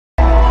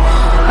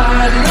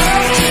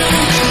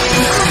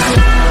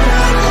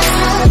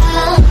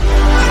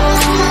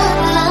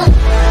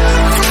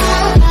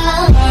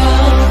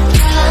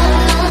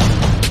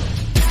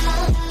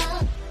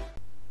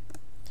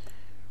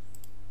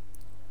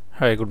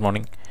Hi, good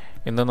morning.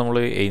 ഇന്ന് നമ്മൾ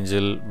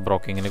Angel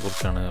ബ്രോക്കിങ്ങിനെ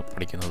കുറിച്ചാണ്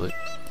പഠിക്കുന്നത്.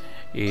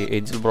 ഈ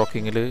ഏഞ്ചൽ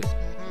ബ്രോക്കിങ്ങിൽ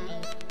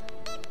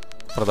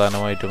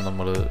പ്രധാനമായിട്ടും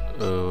നമ്മൾ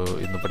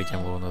ഇന്ന് പഠിക്കാൻ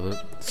പോകുന്നത്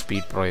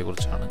സ്പീഡ് പ്രോയെ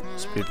കുറിച്ചാണ്.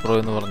 സ്പീഡ് പ്രോ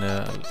എന്ന്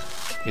പറഞ്ഞാൽ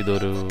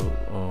ഇതൊരു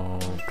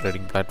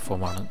ട്രേഡിംഗ്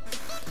പ്ലാറ്റ്ഫോമാണ്.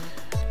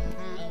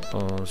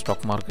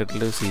 സ്റ്റോക്ക്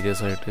മാർക്കറ്റിൽ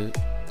സീരിയസ് ആയിട്ട്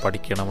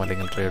പഠിക്കണം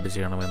അല്ലെങ്കിൽ ട്രേഡ്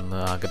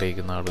ചെയ്യണമെന്ന്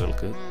ആഗ്രഹിക്കുന്ന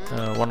ആളുകൾക്ക്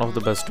വൺ ഓഫ്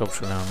ദി ബെസ്റ്റ്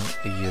ഓപ്ഷനാണ്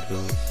ഈ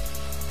ഒരു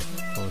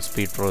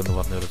സ്പീഡ് പ്രോ എന്ന്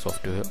പറഞ്ഞൊരു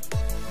സോഫ്റ്റ്വെയർ.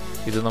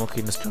 ഇത് നമുക്ക്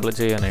ഇൻസ്റ്റാൾ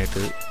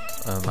ചെയ്യാനായിട്ട്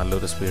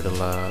നല്ലൊരു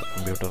സ്പീഡുള്ള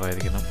കമ്പ്യൂട്ടർ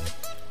ആയിരിക്കണം,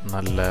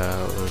 നല്ല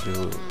ഒരു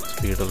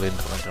സ്പീഡുള്ള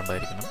ഇൻ്റർനെറ്റ്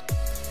ഉണ്ടായിരിക്കണം.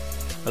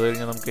 അത്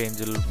കഴിഞ്ഞ് നമുക്ക്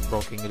ഏഞ്ചൽ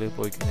ബ്രോക്കിങ്ങിൽ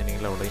പോയി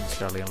കഴിഞ്ഞിട്ടുണ്ടെങ്കിൽ അവിടെ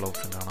ഇൻസ്റ്റാൾ ചെയ്യാനുള്ള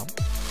ഓപ്ഷൻ കാണാം.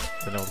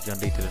 ഇതിനെക്കുറിച്ച് ഞാൻ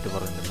ഡീറ്റെയിൽ ആയിട്ട്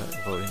പറയുന്നില്ല.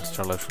 ഇപ്പോൾ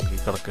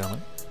ഇൻസ്റ്റാളേഷനിലേക്ക് കിടക്കുകയാണ്.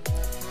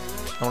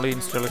 നമ്മൾ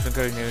ഇൻസ്റ്റാളേഷൻ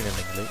കഴിഞ്ഞ്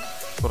കഴിഞ്ഞിട്ടുണ്ടെങ്കിൽ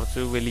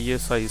കുറച്ച് വലിയ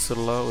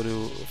സൈസുള്ള ഒരു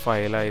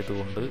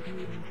ഫയലായതുകൊണ്ട്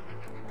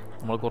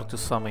നമ്മൾ കുറച്ച്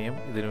സമയം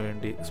ഇതിനു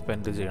വേണ്ടി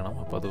സ്പെൻഡ് ചെയ്യണം.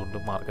 അപ്പോൾ അതുകൊണ്ട്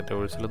മാർക്കറ്റ്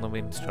അവേഴ്സിൽ നമ്മൾ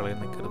ഇൻസ്റ്റാൾ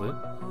ചെയ്യാൻ നിൽക്കരുത്.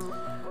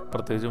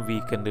 പ്രത്യേകിച്ചും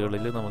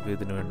വീക്കെൻഡുകളിൽ നമുക്ക്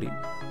ഇതിനു വേണ്ടി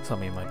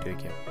സമയം മാറ്റി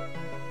വയ്ക്കാം.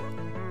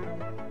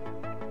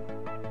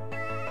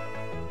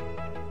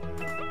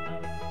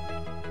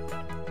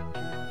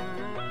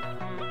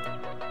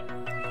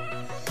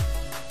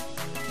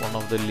 വൺ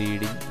ഓഫ് ദ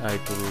ലീഡിങ്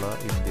ആയിട്ടുള്ള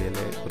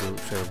ഇന്ത്യയിലെ ഒരു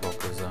ഷെയർ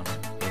ബ്രോക്കേഴ്സാണ്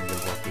ഏഞ്ചൽ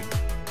ബ്രോക്കിംഗ്.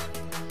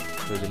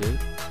 അപ്പോൾ ഇതിൽ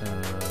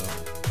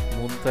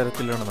 3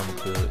 തരത്തിലാണ്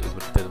നമുക്ക്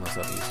ഇവർ തരുന്ന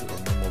സർവീസ്.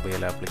 ഒന്ന്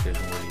മൊബൈൽ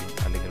ആപ്ലിക്കേഷൻ വഴിയും,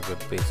 അല്ലെങ്കിൽ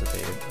വെബ് പേജ്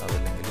തരും,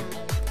 അതല്ലെങ്കിൽ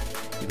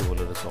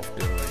ഇതുപോലൊരു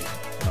സോഫ്റ്റ്വെയർ വഴിയും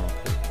നമുക്ക്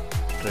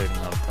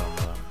ട്രേഡിംഗ്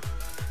നടത്താവുന്നതാണ്.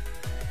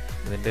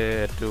 ഇതിൻ്റെ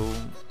ഏറ്റവും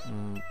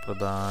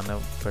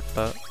പ്രധാനപ്പെട്ട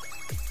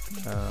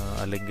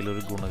അല്ലെങ്കിൽ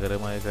ഒരു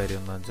ഗുണകരമായ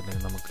കാര്യം എന്താണെന്ന്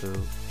വെച്ചിട്ടുണ്ടെങ്കിൽ നമുക്ക്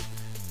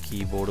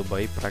കീബോർഡ്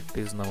ബൈ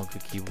പ്രാക്ടീസ് നമുക്ക്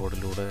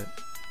കീബോർഡിലൂടെ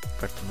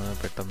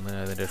പെട്ടെന്ന്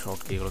അതിൻ്റെ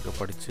ഷോർട്ട് കീകളൊക്കെ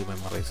പഠിച്ച്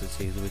മെമ്മറൈസ്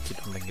ചെയ്ത്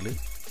വെച്ചിട്ടുണ്ടെങ്കിൽ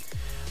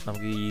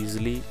നമുക്ക്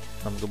ഈസിലി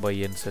നമുക്ക് ബൈ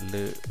ആൻഡ്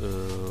സെല്ല്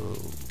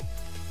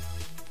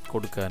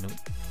കൊടുക്കാനും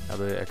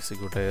അത്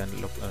എക്സിക്യൂട്ട് ചെയ്യാൻ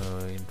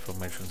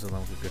ഇൻഫർമേഷൻസ്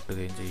നമുക്ക്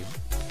കിട്ടുകയും ചെയ്യും.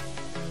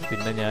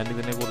 പിന്നെ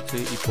ഞാനിതിനെക്കുറിച്ച്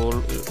ഇപ്പോൾ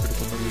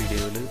എടുക്കുന്ന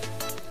വീഡിയോയിൽ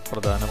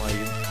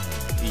പ്രധാനമായും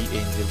ഈ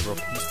ഏഞ്ചൽ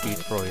ബ്രോക്കിംഗ്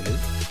സ്പീഡ് പ്രോയിൽ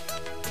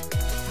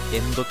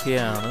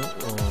എന്തൊക്കെയാണ്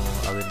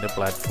അതിൻ്റെ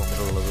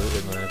പ്ലാറ്റ്ഫോമിലുള്ളത്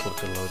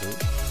എന്നതിനെക്കുറിച്ചുള്ള ഒരു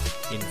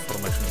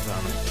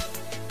ഇൻഫർമേഷൻസാണ്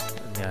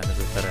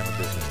ഞാനിത് തരാൻ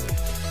ഉദ്ദേശിക്കുന്നത്.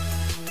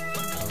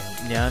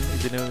 ഞാൻ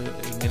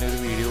ഇങ്ങനെ ഒരു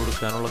വീഡിയോ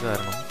കൊടുക്കാനുള്ള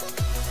കാരണം,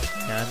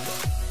 ഞാൻ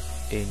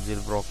ഏഞ്ചൽ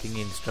ബ്രോക്കിംഗ്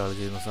ഇൻസ്റ്റാൾ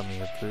ചെയ്യുന്ന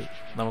സമയത്ത്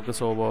നമുക്ക്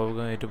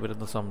സ്വാഭാവികമായിട്ട്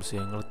വരുന്ന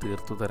സംശയങ്ങൾ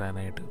തീർത്തു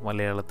തരാനായിട്ട്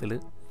മലയാളത്തിൽ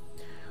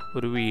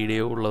ഒരു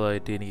വീഡിയോ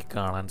ഉള്ളതായിട്ട് എനിക്ക്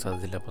കാണാൻ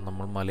സാധിച്ചില്ല. അപ്പം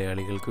നമ്മൾ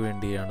മലയാളികൾക്ക്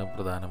വേണ്ടിയാണ്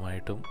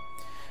പ്രധാനമായിട്ടും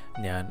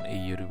ഞാൻ ഈ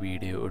ഒരു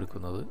വീഡിയോ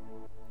എടുക്കുന്നത്.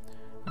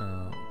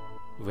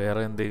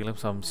 വേറെ എന്തെങ്കിലും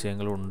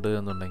സംശയങ്ങളുണ്ട്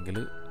എന്നുണ്ടെങ്കിൽ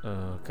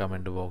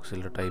കമൻറ്റ്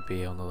ബോക്സിൽ ടൈപ്പ്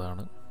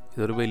ചെയ്യാവുന്നതാണ്.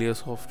 ഇതൊരു വലിയ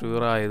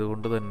സോഫ്റ്റ്വെയർ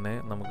ആയതുകൊണ്ട് തന്നെ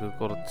നമുക്ക്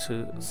കുറച്ച്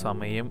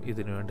സമയം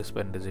ഇതിനു വേണ്ടി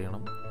സ്പെൻഡ്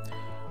ചെയ്യണം.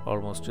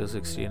 ഓൾമോസ്റ്റ്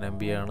 16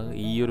 MB ആണ്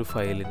ഈ ഒരു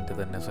ഫയലിൻ്റെ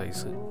തന്നെ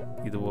സൈസ്.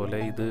 ഇതുപോലെ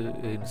ഇത്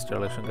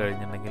ഇൻസ്റ്റാളേഷൻ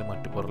കഴിഞ്ഞിട്ടുണ്ടെങ്കിൽ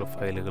മറ്റു പല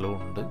ഫയലുകളും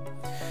ഉണ്ട്.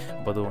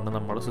 അപ്പോൾ അതുകൊണ്ട്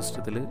നമ്മുടെ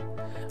സിസ്റ്റത്തിൽ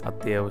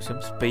അത്യാവശ്യം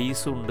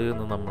സ്പേസ് ഉണ്ട്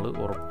എന്ന് നമ്മൾ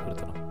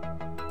ഉറപ്പുവരുത്തണം.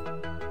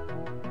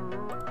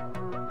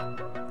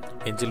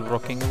 Angel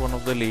broking one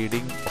of the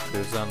leading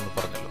brokers ആണെന്ന്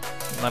പറഞ്ഞല്ലോ.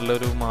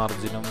 നല്ലൊരു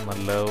മാർജിനും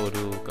നല്ല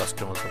ഒരു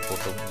കസ്റ്റമർ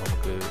സപ്പോർട്ടും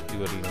നമുക്ക്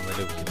ഇവരിൽ നിന്ന്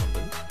ലഭിക്കുന്നുണ്ട്.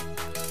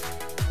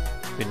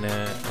 പിന്നെ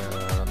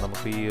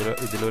നമുക്ക്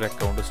ഇതിലൊരു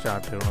അക്കൗണ്ട്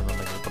സ്റ്റാർട്ട്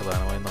ചെയ്യണമെന്നുണ്ടെങ്കിൽ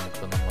പ്രധാനമായും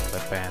നമുക്ക് നമ്മളുടെ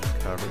pan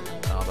card,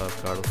 Aadhaar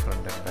card,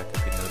 front and back,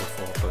 പിന്നെ ഒരു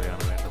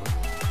ഫോട്ടോയാണ് വേണ്ടത്.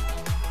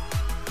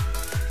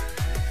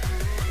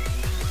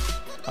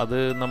 അത്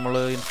നമ്മൾ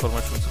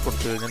ഇൻഫർമേഷൻസ്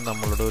കൊടുത്തു കഴിഞ്ഞാൽ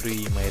നമ്മളുടെ ഒരു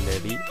ഇമെയിൽ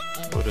ID,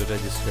 ഒരു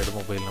രജിസ്റ്റേർഡ്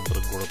മൊബൈൽ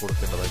നമ്പറും കൂടെ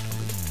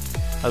കൊടുക്കേണ്ടതായിട്ടുണ്ട്.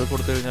 അത്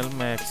കൊടുത്തു കഴിഞ്ഞാൽ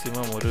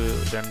മാക്സിമം ഒരു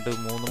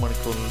 2-3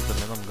 മണിക്കൂറിൽ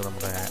തന്നെ നമുക്ക്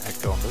നമ്മുടെ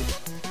അക്കൗണ്ട്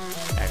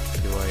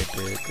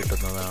ആക്റ്റീവായിട്ട്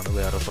കിട്ടുന്നതാണ്.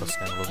 വേറെ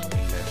പ്രശ്നങ്ങളൊന്നും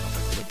ഇല്ല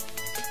എന്നുണ്ടെങ്കിൽ.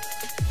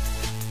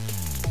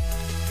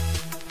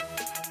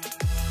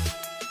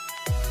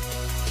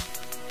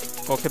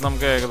 ഓക്കെ,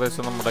 നമുക്ക്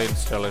ഏകദേശം നമ്മുടെ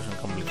ഇൻസ്റ്റാളേഷൻ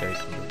കംപ്ലീറ്റ്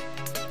ആയിട്ടുണ്ട്.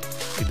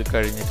 ഇത്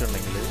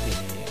കഴിഞ്ഞിട്ടുണ്ടെങ്കിൽ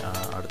ഇനി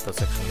അടുത്ത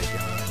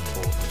സെക്ഷനിലേക്കാണ്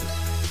പോകുന്നത്.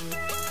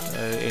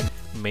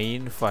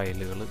 മെയിൻ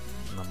ഫയലുകൾ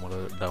നമ്മൾ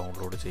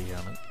ഡൗൺലോഡ്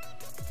ചെയ്യാണ്.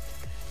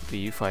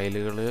 ഈ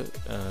ഫയലുകൾ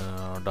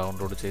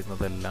ഡൗൺലോഡ്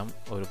ചെയ്യുന്നതെല്ലാം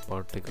ഒരു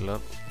പർട്ടിക്കുലർ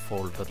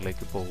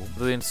ഫോൾഡറിലേക്ക് പോകും.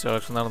 ഇത്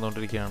ഇൻസ്റ്റാളേഷൻ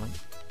നടന്നുകൊണ്ടിരിക്കുകയാണ്.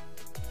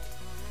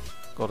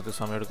 കുറച്ച്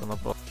സമയം എടുക്കുന്ന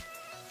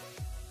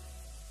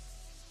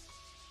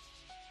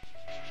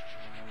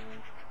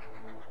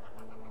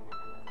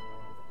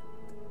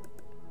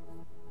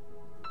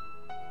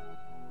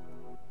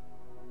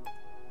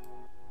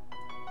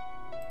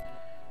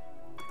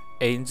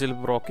ഏഞ്ചൽ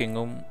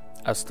ബ്രോക്കിങ്ങും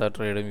അസ്ത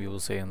ട്രേഡും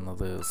യൂസ്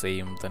ചെയ്യുന്നത്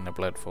സെയിം തന്നെ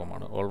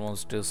പ്ലാറ്റ്ഫോമാണ്.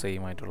 ഓൾമോസ്റ്റ്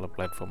സെയിം ആയിട്ടുള്ള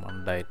പ്ലാറ്റ്ഫോമാണ്.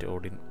 ഡയറ്റ്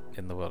ഓഡിൻ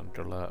എന്ന്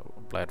പറഞ്ഞിട്ടുള്ള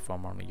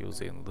പ്ലാറ്റ്ഫോമാണ് യൂസ്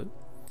ചെയ്യുന്നത്.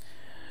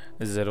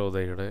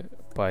 സെറോദയുടെ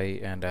പൈ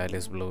ആൻഡ്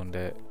ആലിസ്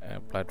ബ്ലൂവിൻ്റെ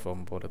പ്ലാറ്റ്ഫോം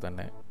പോലെ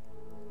തന്നെ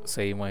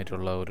സെയിം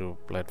ആയിട്ടുള്ള ഒരു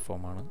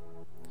പ്ലാറ്റ്ഫോമാണ്.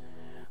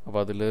 അപ്പോൾ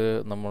അതിൽ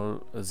നമ്മൾ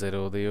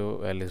സെറോദയോ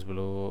ആലിസ്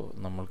ബ്ലൂവോ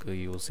നമ്മൾക്ക്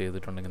യൂസ്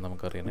ചെയ്തിട്ടുണ്ടെങ്കിൽ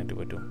നമുക്കറിയാനായിട്ട്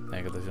പറ്റും.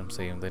 ഏകദേശം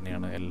സെയിം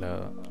തന്നെയാണ് എല്ലാ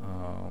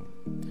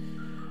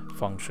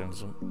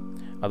ഫങ്ഷൻസും.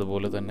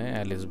 അതുപോലെ തന്നെ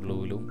ആലിസ്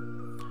ബ്ലൂവിലും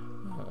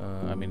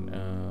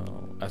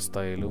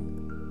അസ്തയിലും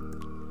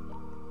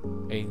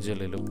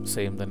ഏഞ്ചലിലും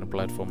സെയിം തന്നെ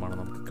പ്ലാറ്റ്ഫോമാണ്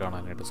നമുക്ക്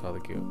കാണാനായിട്ട്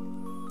സാധിക്കുക.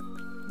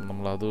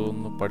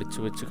 നമ്മളതൊന്ന് പഠിച്ചു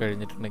വെച്ച്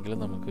കഴിഞ്ഞിട്ടുണ്ടെങ്കിൽ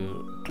നമുക്ക്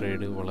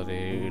ട്രേഡ് വളരെ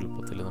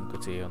എളുപ്പത്തിൽ നമുക്ക്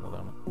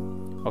ചെയ്യാവുന്നതാണ്.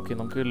 ഓക്കെ,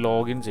 നമുക്ക്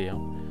ലോഗിൻ ചെയ്യാം.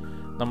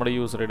 നമ്മുടെ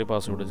യൂസർ ഐ ഡി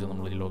പാസ്വേഡ് വെച്ച്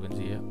നമ്മൾ ലോഗിൻ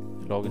ചെയ്യുക.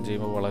 ലോഗിൻ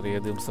ചെയ്യുമ്പോൾ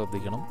വളരെയധികം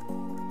ശ്രദ്ധിക്കണം.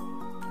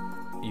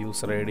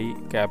 യൂസർ ഐ ഡി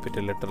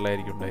ക്യാപിറ്റൽ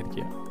ലെറ്ററിലായിരിക്കും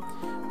ഉണ്ടായിരിക്കുക.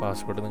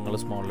 പാസ്വേഡ് നിങ്ങൾ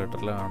സ്മോൾ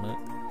ലെറ്ററിലാണ്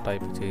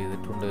ടൈപ്പ്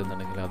ചെയ്തിട്ടുണ്ട്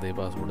എന്നുണ്ടെങ്കിൽ അതേ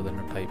പാസ്വേഡ്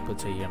തന്നെ ടൈപ്പ്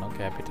ചെയ്യണം,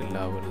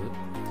 ക്യാപിറ്റലിലാവരുത്.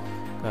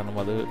 കാരണം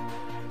അത്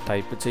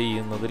ടൈപ്പ്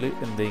ചെയ്യുന്നതിൽ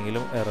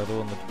എന്തെങ്കിലും എറർ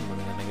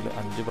വന്നിട്ടുണ്ടെന്നുണ്ടെങ്കിൽ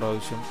 5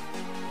 പ്രാവശ്യം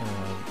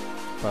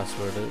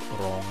പാസ്വേഡ്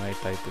റോങ് ആയി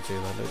ടൈപ്പ്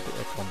ചെയ്താൽ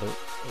അക്കൗണ്ട്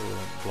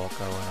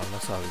ബ്ലോക്ക് ആവാനുള്ള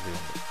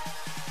സാധ്യതയുണ്ട്.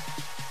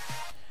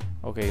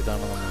 ഓക്കെ,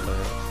 ഇതാണ് നമ്മുടെ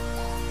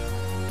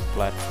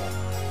പ്ലാറ്റ്ഫോം.